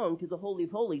belong to the Holy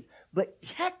of Holies, but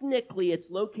technically it's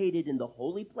located in the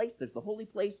holy place. There's the holy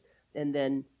place, and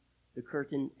then the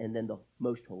curtain, and then the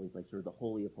most holy place, or the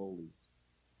Holy of Holies.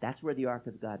 That's where the Ark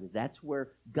of God is. That's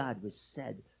where God was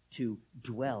said to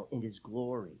dwell in his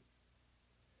glory.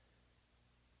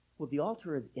 Well, the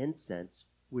altar of incense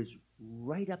was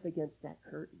right up against that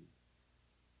curtain.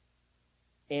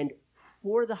 And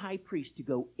for the high priest to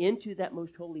go into that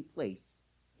most holy place,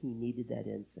 he needed that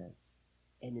incense.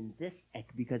 And in this,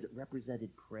 because it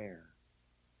represented prayer.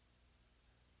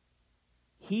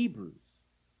 Hebrews,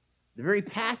 the very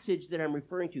passage that I'm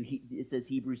referring to, it says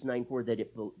Hebrews 9:4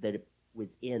 that it was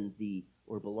in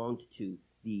or belonged to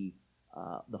the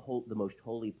most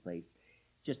holy place.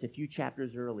 Just a few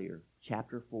chapters earlier,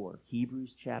 chapter 4,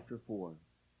 Hebrews chapter 4.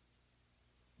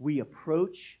 we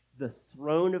approach the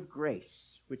throne of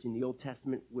grace, which in the Old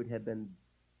Testament would have been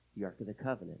the Ark of the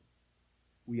Covenant.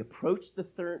 We approach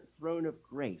the throne of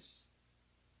grace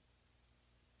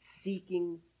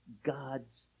seeking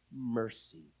God's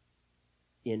mercy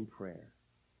in prayer.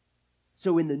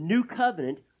 So in the new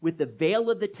covenant, with the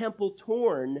veil of the temple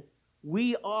torn,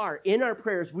 we are, in our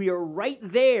prayers, we are right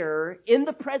there in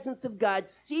the presence of God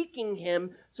seeking Him.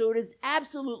 So it is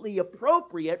absolutely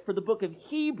appropriate for the book of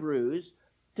Hebrews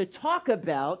to talk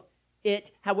about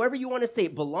it, however you want to say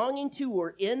it, belonging to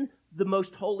or in the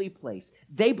most holy place.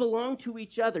 They belong to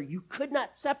each other. You could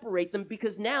not separate them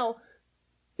because now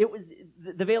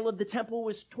the veil of the temple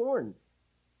was torn.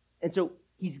 And so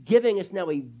he's giving us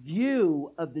now a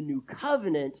view of the new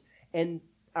covenant and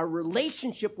our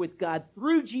relationship with God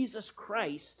through Jesus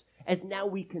Christ, as now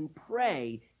we can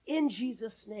pray in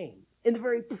Jesus' name, in the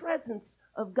very presence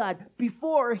of God,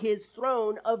 before his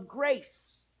throne of grace.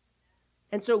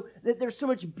 And so there's so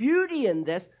much beauty in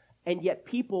this, and yet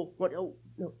people want, oh,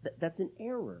 no, that's an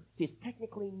error. See, it's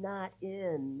technically not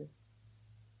in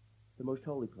the most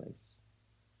holy place.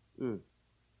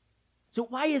 So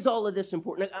why is all of this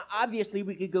important? Now, obviously,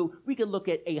 we could look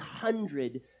at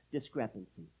 100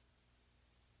 discrepancies.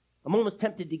 I'm almost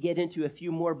tempted to get into a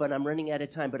few more, but I'm running out of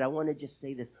time. But I want to just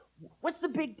say this. What's the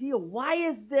big deal? Why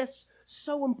is this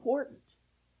so important?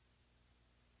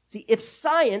 See, if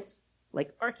science,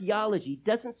 like archaeology,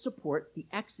 doesn't support the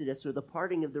Exodus or the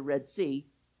parting of the Red Sea,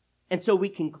 and so we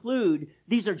conclude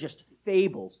these are just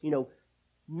fables,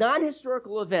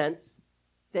 non-historical events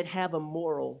that have a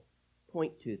moral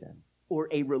point to them, or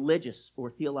a religious or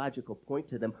theological point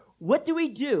to them. What do we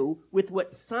do with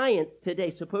what science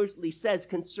today supposedly says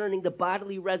concerning the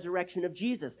bodily resurrection of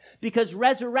Jesus? Because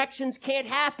resurrections can't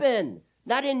happen.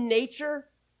 Not in nature.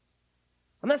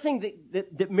 I'm not saying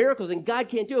that miracles and God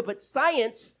can't do it, but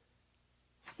science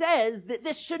says that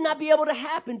this should not be able to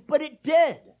happen, but it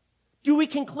did. Do we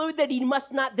conclude that he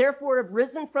must not therefore have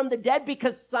risen from the dead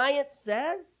because science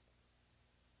says?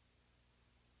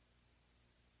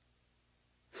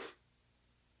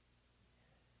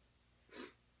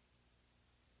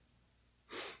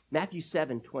 Matthew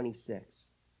 7:26.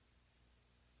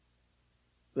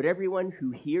 But everyone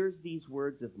who hears these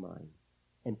words of mine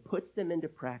and puts them into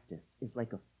practice is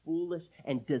like a foolish,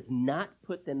 and does not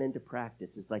put them into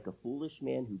practice, is like a foolish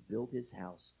man who built his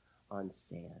house on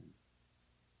sand.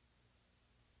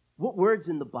 What words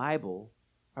in the Bible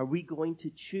are we going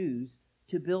to choose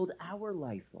to build our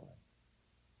life on?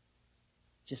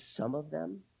 Just some of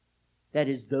them? That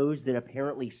is, those that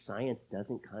apparently science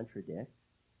doesn't contradict?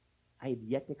 I have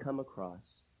yet to come across,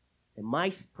 in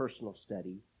my personal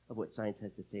study of what science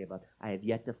has to say about, I have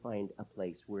yet to find a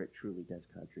place where it truly does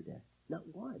contradict. Not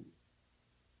one.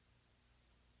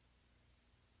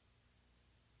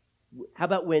 How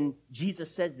about when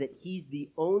Jesus says that he's the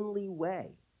only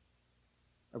way?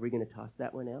 Are we going to toss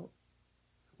that one out?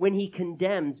 When he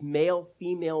condemns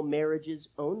male-female marriages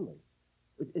only.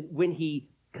 When he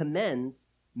commends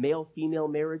male-female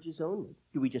marriages only.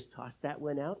 Do we just toss that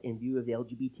one out in view of the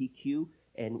LGBTQ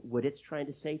and what it's trying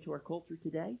to say to our culture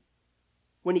today?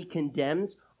 When he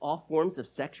condemns all forms of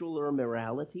sexual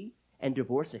immorality and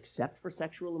divorce except for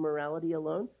sexual immorality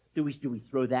alone, do we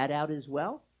throw that out as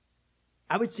well?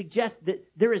 I would suggest that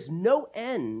there is no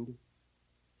end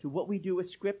to what we do with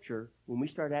Scripture when we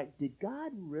start out. Did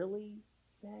God really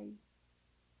say?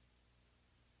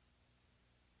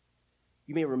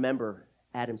 You may remember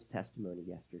Adam's testimony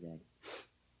yesterday.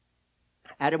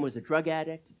 Adam was a drug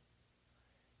addict.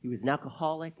 He was an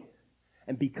alcoholic.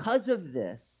 And because of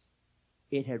this,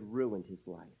 it had ruined his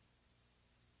life.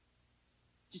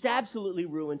 Just absolutely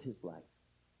ruined his life.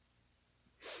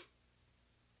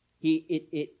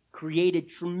 It created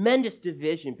tremendous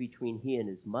division between he and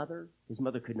his mother. His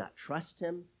mother could not trust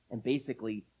him and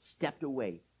basically stepped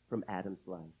away from Adam's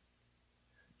life.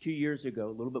 2 years ago,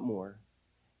 a little bit more,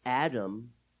 Adam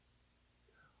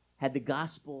had the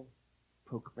gospel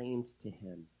proclaimed to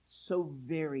him so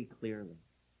very clearly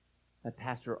by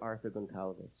Pastor Arthur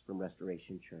Goncalves from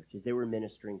Restoration Church as they were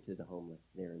ministering to the homeless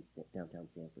there in downtown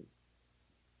Sanford.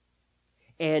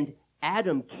 And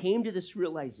Adam came to this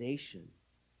realization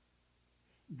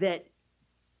that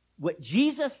what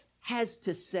Jesus has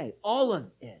to say, all of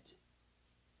it,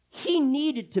 he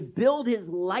needed to build his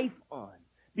life on.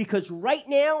 Because right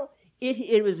now,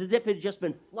 it was as if it had just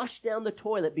been flushed down the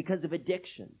toilet because of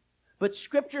addiction. But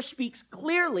Scripture speaks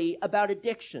clearly about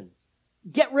addictions.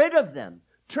 Get rid of them.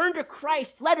 Turn to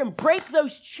Christ. Let him break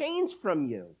those chains from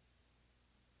you.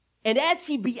 And as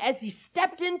he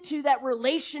stepped into that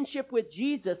relationship with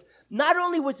Jesus, not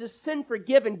only was his sin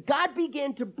forgiven, God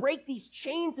began to break these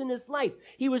chains in his life.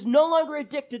 He was no longer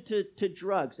addicted to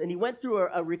drugs, and he went through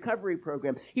a recovery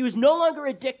program. He was no longer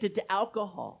addicted to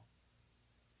alcohol.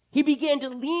 He began to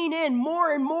lean in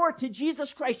more and more to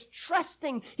Jesus Christ,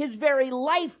 trusting his very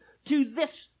life to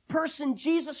this person,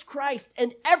 Jesus Christ,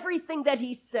 and everything that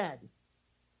he said.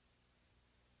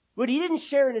 What he didn't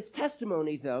share in his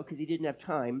testimony, though, because he didn't have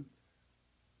time,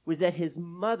 was that his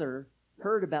mother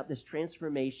heard about this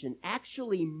transformation,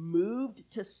 actually moved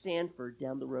to Sanford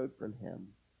down the road from him,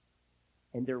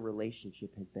 and their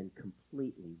relationship has been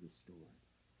completely restored.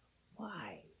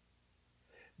 Why?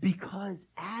 Because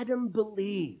Adam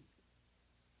believed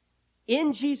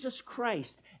in Jesus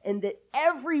Christ, and that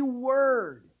every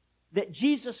word that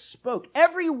Jesus spoke,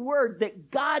 every word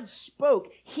that God spoke,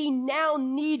 he now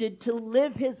needed to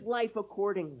live his life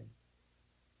accordingly.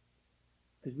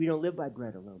 Because we don't live by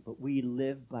bread alone, but we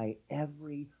live by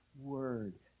every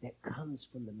word that comes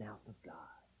from the mouth of God.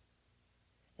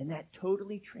 And that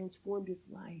totally transformed his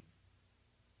life.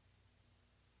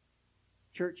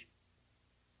 Church,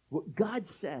 what God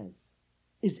says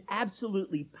is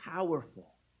absolutely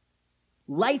powerful,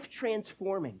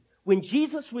 life-transforming. When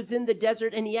Jesus was in the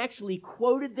desert and he actually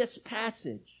quoted this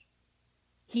passage,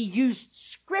 he used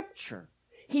Scripture.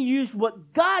 He used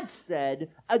what God said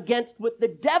against what the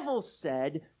devil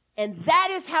said, and that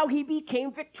is how he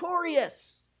became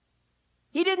victorious.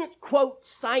 He didn't quote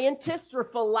scientists or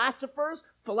philosophers.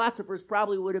 Philosophers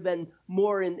probably would have been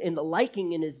more in the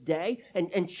liking in his day,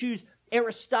 and choose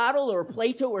Aristotle or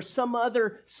Plato or some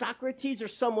other Socrates or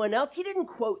someone else. He didn't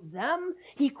quote them.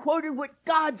 He quoted what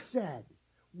God said.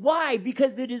 Why?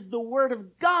 Because it is the Word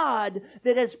of God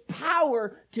that has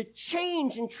power to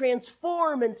change and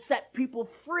transform and set people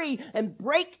free and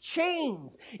break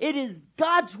chains. It is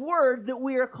God's Word that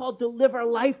we are called to live our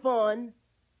life on.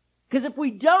 Because if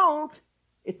we don't,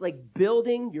 it's like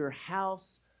building your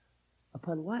house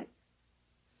upon what?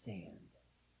 Sand.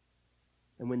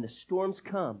 And when the storms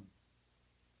come,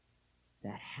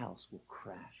 that house will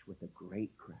crash with a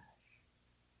great crash.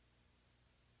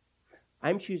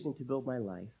 I'm choosing to build my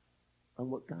life on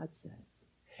what God says.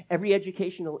 Every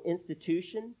educational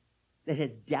institution that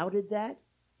has doubted that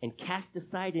and cast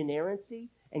aside inerrancy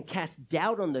and cast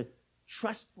doubt on the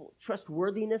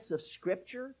trustworthiness of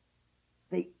Scripture,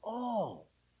 they all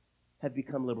have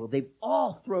become liberal. They've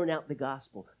all thrown out the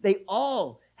gospel. They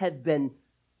all have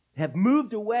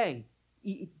moved away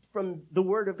from the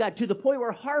Word of God, to the point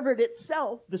where Harvard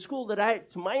itself, the school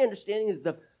that to my understanding, is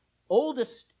the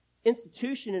oldest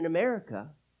institution in America,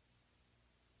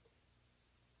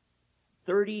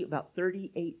 about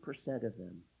 38% of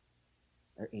them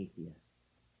are atheists.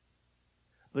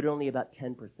 But only about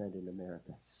 10% in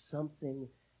America. Something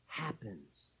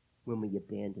happens when we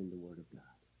abandon the Word of God.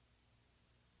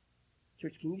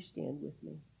 Church, can you stand with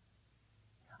me?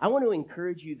 I want to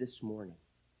encourage you this morning.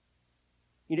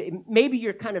 Maybe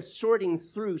you're kind of sorting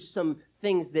through some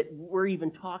things that we're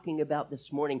even talking about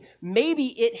this morning. Maybe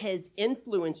it has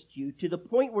influenced you to the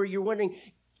point where you're wondering,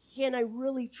 can I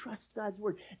really trust God's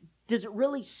Word? Does it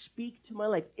really speak to my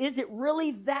life? Is it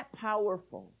really that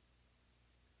powerful?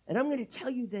 And I'm going to tell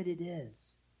you that it is.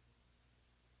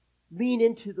 Lean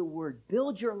into the Word.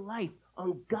 Build your life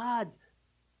on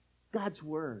God's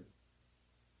Word.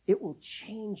 It will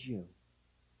change you.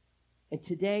 And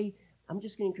today, I'm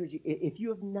just going to encourage you, if you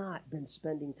have not been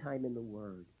spending time in the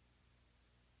Word,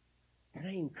 can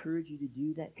I encourage you to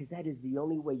do that? Because that is the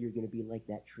only way you're going to be like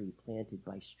that tree planted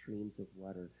by streams of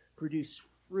water. Produce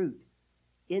fruit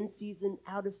in season,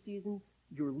 out of season.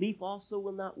 Your leaf also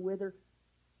will not wither.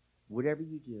 Whatever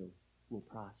you do will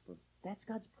prosper. That's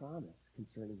God's promise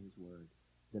concerning His Word.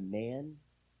 The man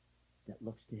that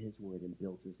looks to His Word and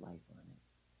builds his life on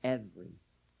it. Every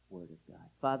Word of God.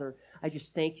 Father, I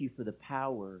just thank you for the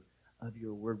power of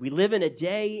your Word. We live in a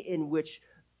day in which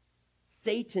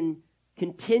Satan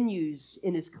continues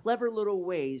in his clever little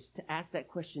ways to ask that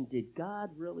question, did God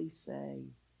really say?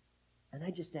 And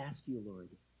I just ask you, Lord,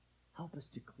 help us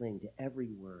to cling to every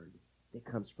word that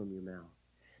comes from your mouth,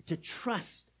 to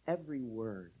trust every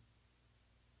word.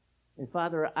 And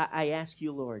Father, I ask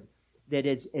you, Lord, that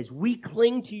as we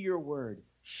cling to your Word,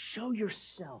 show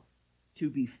yourself to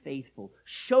be faithful.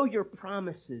 Show your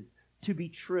promises to be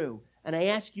true. And I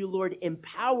ask you, Lord,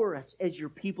 empower us as your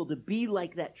people to be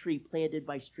like that tree planted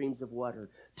by streams of water,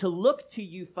 to look to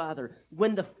you, Father,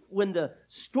 when the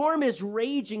storm is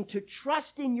raging, to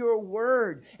trust in your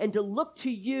Word and to look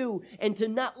to you and to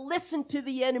not listen to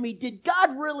the enemy. Did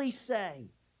God really say?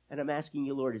 And I'm asking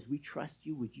you, Lord, as we trust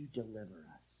you, would you deliver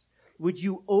us? Would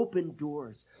you open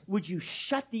doors? Would you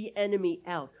shut the enemy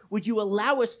out? Would you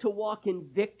allow us to walk in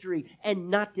victory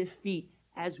and not defeat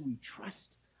as we trust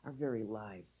our very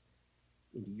lives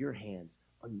into your hands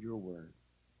on your word?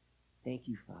 Thank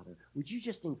you, Father. Would you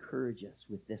just encourage us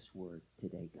with this word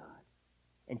today, God?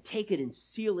 And take it and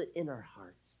seal it in our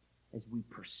hearts as we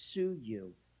pursue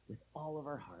you with all of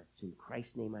our hearts. In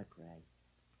Christ's name I pray.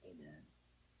 Amen.